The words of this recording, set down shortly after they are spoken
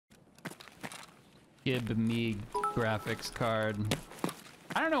Give me graphics card.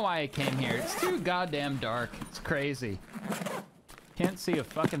 I don't know why I came here. It's too goddamn dark. It's crazy. Can't see a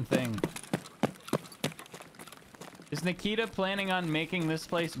fucking thing. Is Nikita planning on making this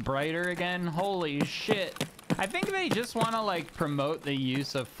place brighter again? Holy shit. I think they just want to, like, promote the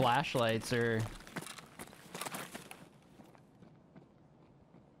use of flashlights or...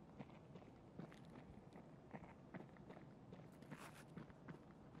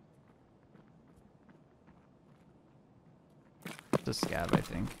 It's a scab, I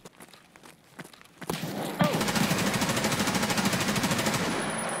think.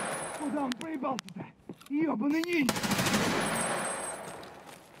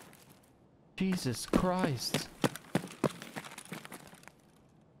 Jesus Christ.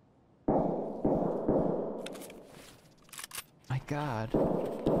 My God.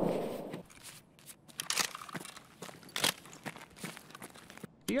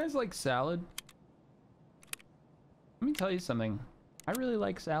 Do you guys like salad? Let me tell you something. I really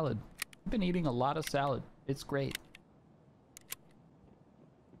like salad. I've been eating a lot of salad. It's great.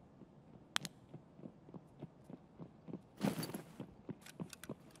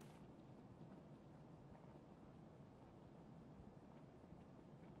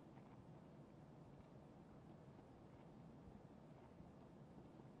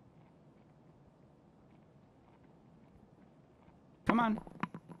 Come on.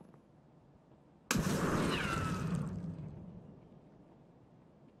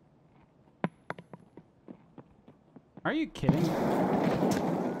 Are you kidding?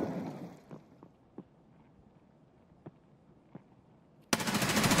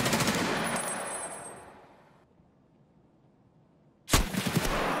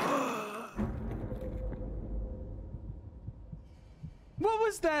 What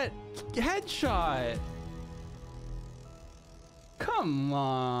was that headshot? Come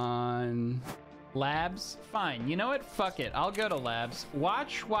on. Labs? Fine. You know what? Fuck it. I'll go to labs.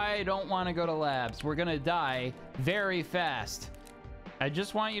 Watch why I don't want to go to labs. We're gonna die very fast. I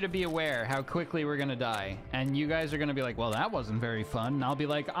just want you to be aware how quickly we're gonna die. And you guys are gonna be like, well, that wasn't very fun. And I'll be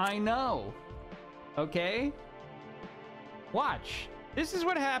like, I know. Okay? Watch. This is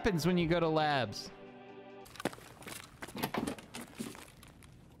what happens when you go to labs.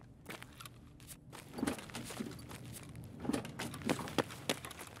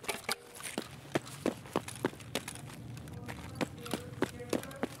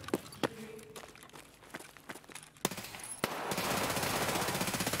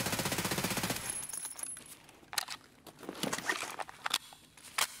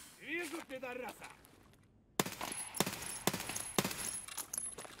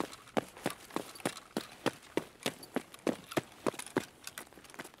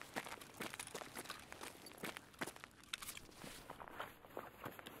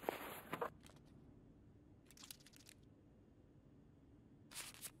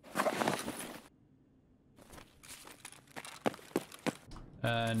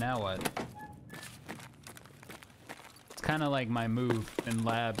 Now what? It's kind of like my move in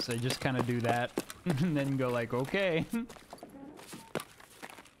labs. I just kind of do that and then go like, okay. I'm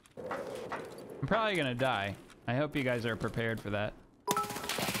probably gonna die. I hope you guys are prepared for that.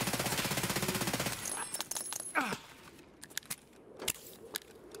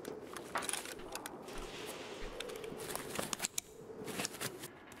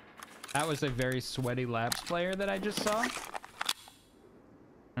 That was a very sweaty labs player that I just saw.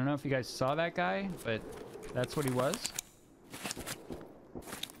 I don't know if you guys saw that guy, but that's what he was.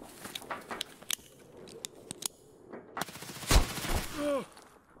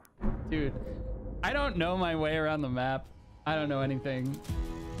 Dude, I don't know my way around the map. I don't know anything.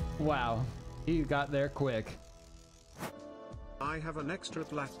 Wow, he got there quick. I have an extra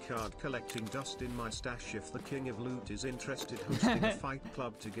black card collecting dust in my stash if the king of loot is interested hosting a fight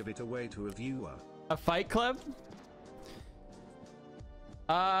club to give it away to a viewer. A fight club?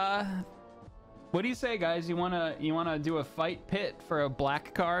 What do you say, guys? You wanna do a fight pit for a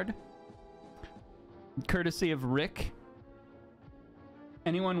black card? Courtesy of Rick.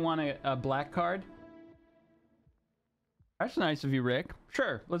 Anyone want a black card? That's nice of you, Rick.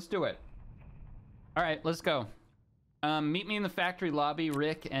 Sure, let's do it. All right, let's go. Meet me in the factory lobby,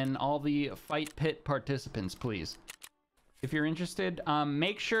 Rick, and all the fight pit participants, please. If you're interested,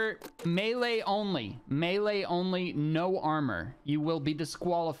 make sure melee only. Melee only, no armor. You will be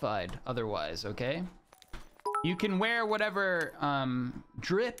disqualified otherwise, okay? You can wear whatever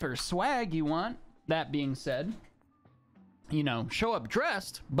drip or swag you want. That being said, you know, show up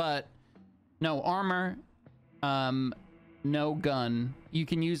dressed, but no armor, no gun. You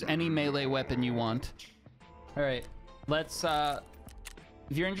can use any melee weapon you want. All right, let's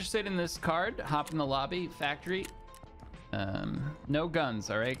If you're interested in this card, hop in the lobby, factory. No guns,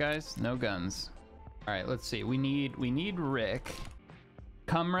 all right, guys? No guns. All right, let's see. We need Rick.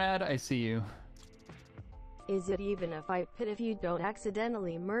 Comrade, I see you. Is it even a fight pit if you don't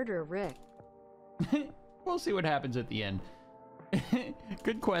accidentally murder Rick? We'll see what happens at the end.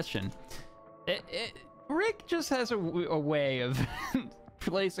 Good question. Rick just has a way of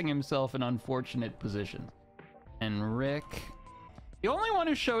placing himself in unfortunate positions. And Rick... The only one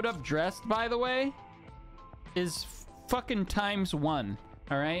who showed up dressed, by the way, is fucking ×1,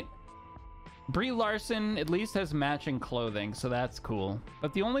 alright? Brie Larson at least has matching clothing, so that's cool.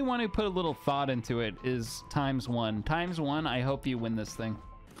 But the only one who put a little thought into it is ×1. ×1, I hope you win this thing.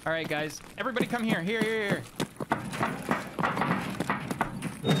 Alright, guys. Everybody come here. Here.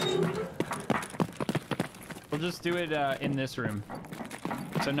 We'll just do it in this room,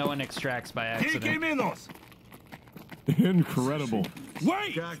 so no one extracts by accident. Incredible.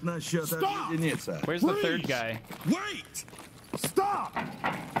 Wait! Stop! Where's the third guy? Wait! Stop!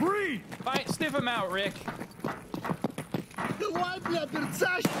 Breathe! Fight, sniff him out, Rick.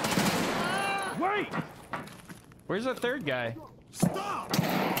 Wait! Where's the third guy? Stop!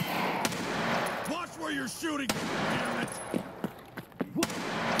 Watch where you're shooting, damn it!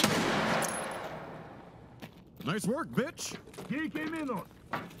 Nice work, bitch!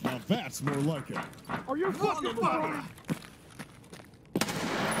 Now that's more like it. Are you fucking Motherfucker!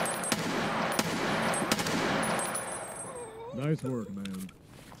 Nice work, man.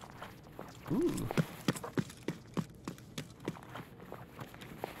 Ooh.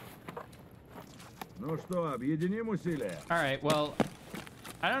 All right, well,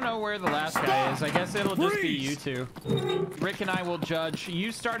 I don't know where the last guy is. I guess it'll just be you two. Rick and I will judge.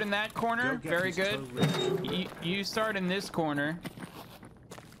 You start in that corner. Very good. You start in this corner.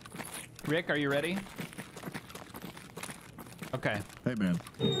 Rick, are you ready? Okay. Hey, man.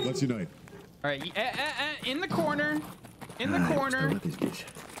 Let's unite. All right. In the corner. In the corner.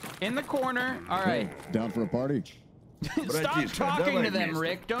 In the corner. All right. Down for a party? Stop talking to them,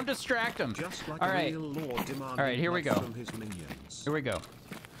 Rick. Don't distract them. Like all right. All right, here we go. Here we go.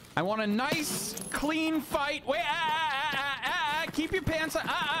 I want a nice, clean fight. Wait, keep your pants on.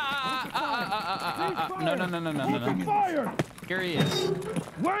 No. Fire! Here he is.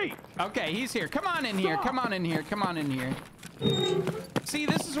 Wait! Okay, he's here. Come on in here. Come on in here. Come on in here. See,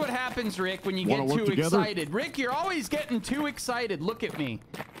 this is what happens, Rick, when you get too excited. Rick, you're always getting too excited. Look at me.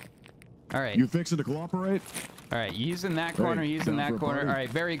 All right. You fixing to cooperate? All right, he's in that corner. He's in that corner. All right,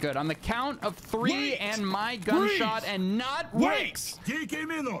 very good. On the count of 3 and my gunshot and not Rick's.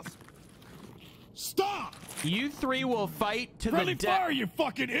 Stop! You 3 will fight to Friendly the death. fire, you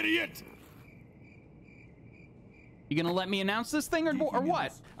fucking idiot! You gonna let me announce this thing or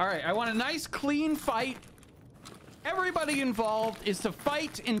what? All right, I want a nice, clean fight. Everybody involved is to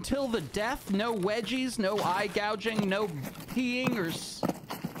fight until the death. No wedgies, no eye gouging, no peeing or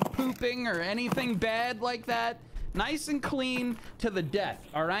pooping or anything bad like that. Nice and clean to the death,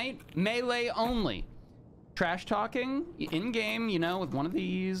 all right? Melee only. Trash talking in game, you know, with one of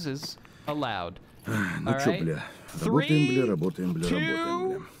these is allowed. All right? 3,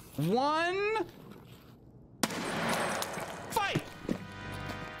 2, 1. Fight!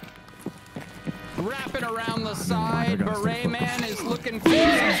 Wrapping around the side. Beret Man is looking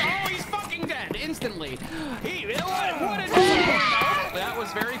fierce. Oh, he's fucking dead instantly. What a oh, that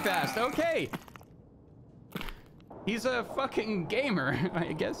was very fast. Okay. He's a fucking gamer,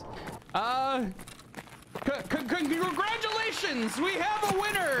 I guess. Congratulations! We have a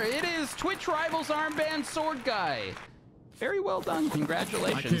winner! It is Twitch Rivals Armband Sword Guy. Very well done.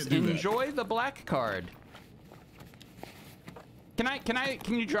 Congratulations. Enjoy the black card.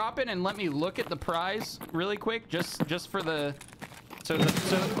 Can you drop it and let me look at the prize really quick? Just for the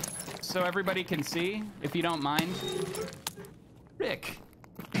so everybody can see, if you don't mind. Rick.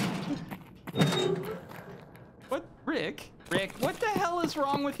 What? Rick, what the hell is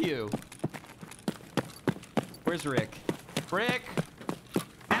wrong with you? Where's Rick? Rick!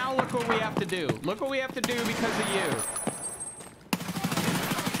 Now look what we have to do. Look what we have to do because of you.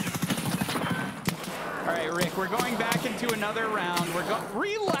 All right, Rick, we're going back into another round.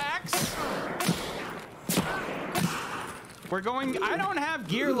 Relax! We're going... I don't have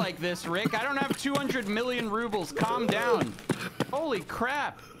gear like this, Rick. I don't have 200 million rubles. Calm down. Holy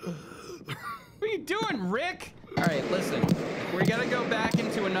crap. What are you doing, Rick? All right, listen. We're gonna go back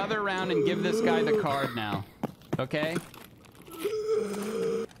into another round and give this guy the card now. Okay?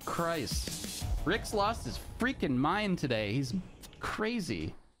 Christ. Rick's lost his freaking mind today. He's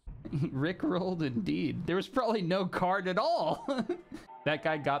crazy. Rick rolled indeed. There was probably no card at all. That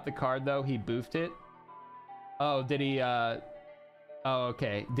guy got the card though. He boofed it. Oh, did he Oh,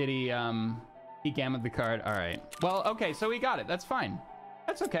 okay. Did he gammed the card? All right. Well, okay, so he got it. That's fine.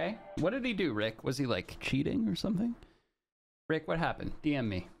 That's okay. What did he do, Rick? Was he like cheating or something? Rick, what happened? DM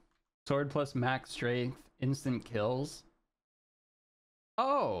me. Sword plus max strength, instant kills.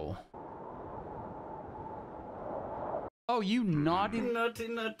 Oh. Oh, you naughty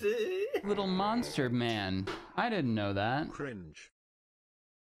little monster man. I didn't know that. Cringe.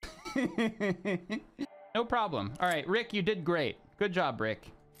 No problem. All right, Rick, you did great. Good job, Rick.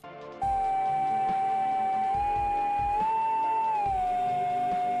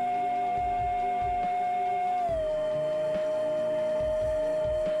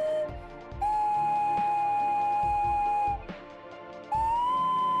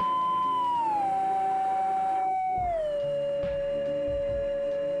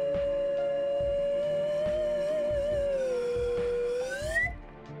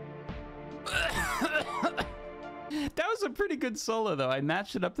 That was a pretty good solo, though. I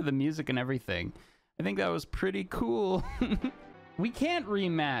matched it up to the music and everything. I think that was pretty cool. We can't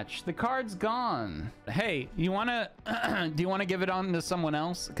rematch. The card's gone. Hey, you wanna... do you want to give it on to someone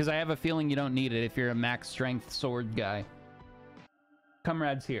else? Because I have a feeling you don't need it if you're a max strength sword guy.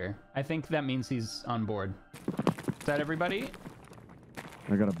 Comrade's here. I think that means he's on board. Is that everybody?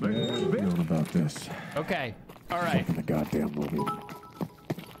 I got a bad feeling about this. Okay. All right. Fucking the goddamn movie.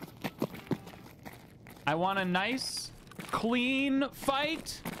 I want a nice, clean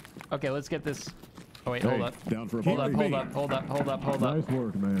fight. Okay, let's get this. Oh, wait, hold up. Down for a Hold up, party. hold up. Nice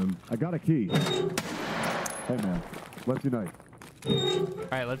work, man. I got a key. Hey, man. Let's unite. All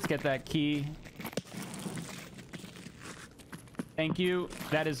right, let's get that key. Thank you.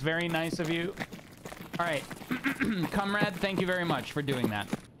 That is very nice of you. All right. Comrade, thank you very much for doing that.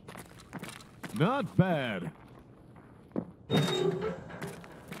 Not bad.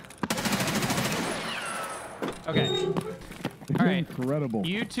 Okay. All right. Incredible.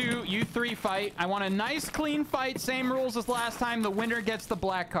 You three fight. I want a nice, clean fight. Same rules as last time. The winner gets the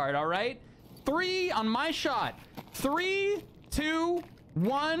black card, all right? 3 on my shot. 3, 2,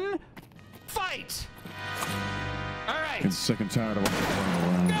 1, fight! All right. I'm sick and tired of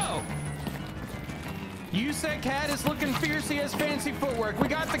running around. Go! You said Cat is looking fierce. He has fancy footwork. We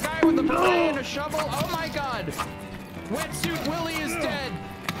got the guy with the beret and a shovel. Oh my god. Wetsuit Willie is dead.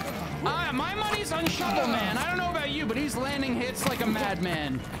 My money's on Shovel Man. I don't know about you, but he's landing hits like a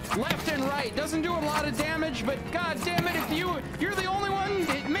madman. Left and right. Doesn't do a lot of damage, but god damn it, if you're the only one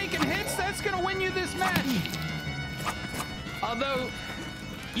making hits, that's gonna win you this match. Although,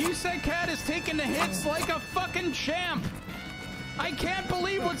 you said Cat is taking the hits like a fucking champ. I can't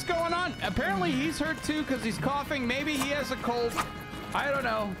believe what's going on. Apparently he's hurt too because he's coughing. Maybe he has a cold. I don't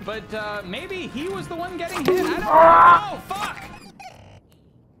know, but maybe he was the one getting hit. I don't know. Oh, fuck!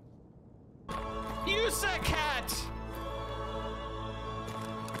 You said Cat!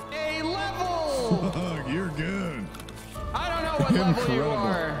 A level! Fuck, you're good. I don't know what level you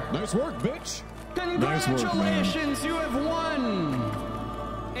are. Nice work, bitch. Congratulations, you have won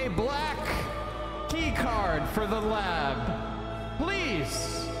a black key card for the lab.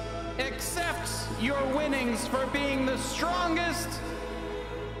 Please accept your winnings for being the strongest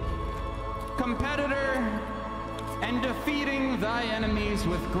competitor and defeating thy enemies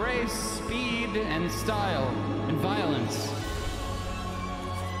with grace, speed, and style, and violence.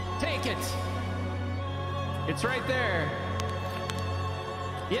 Take it. It's right there.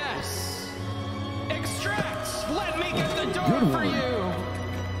 Yes. Extract. Let me get the door for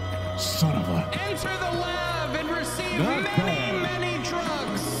you. Son of a... Enter the lab and receive many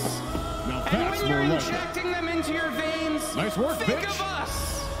drugs. Now And that's when you're more like it. injecting them into your veins, Nice work, think bitch. of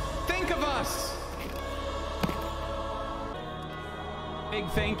us. Think of us. Big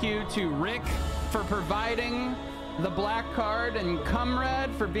thank you to Rick for providing the black card and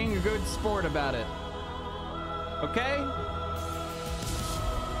Comrade for being a good sport about it. Okay?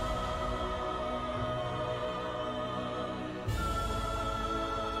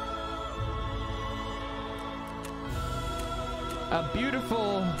 A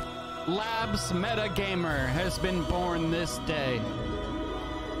beautiful Labs meta gamer has been born this day.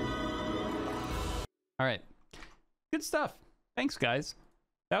 All right. Good stuff. Thanks, guys.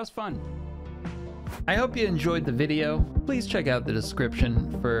 That was fun. I hope you enjoyed the video. Please check out the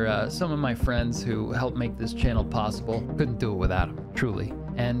description for some of my friends who helped make this channel possible. Couldn't do it without them, truly.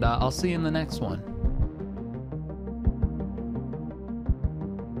 And I'll see you in the next one.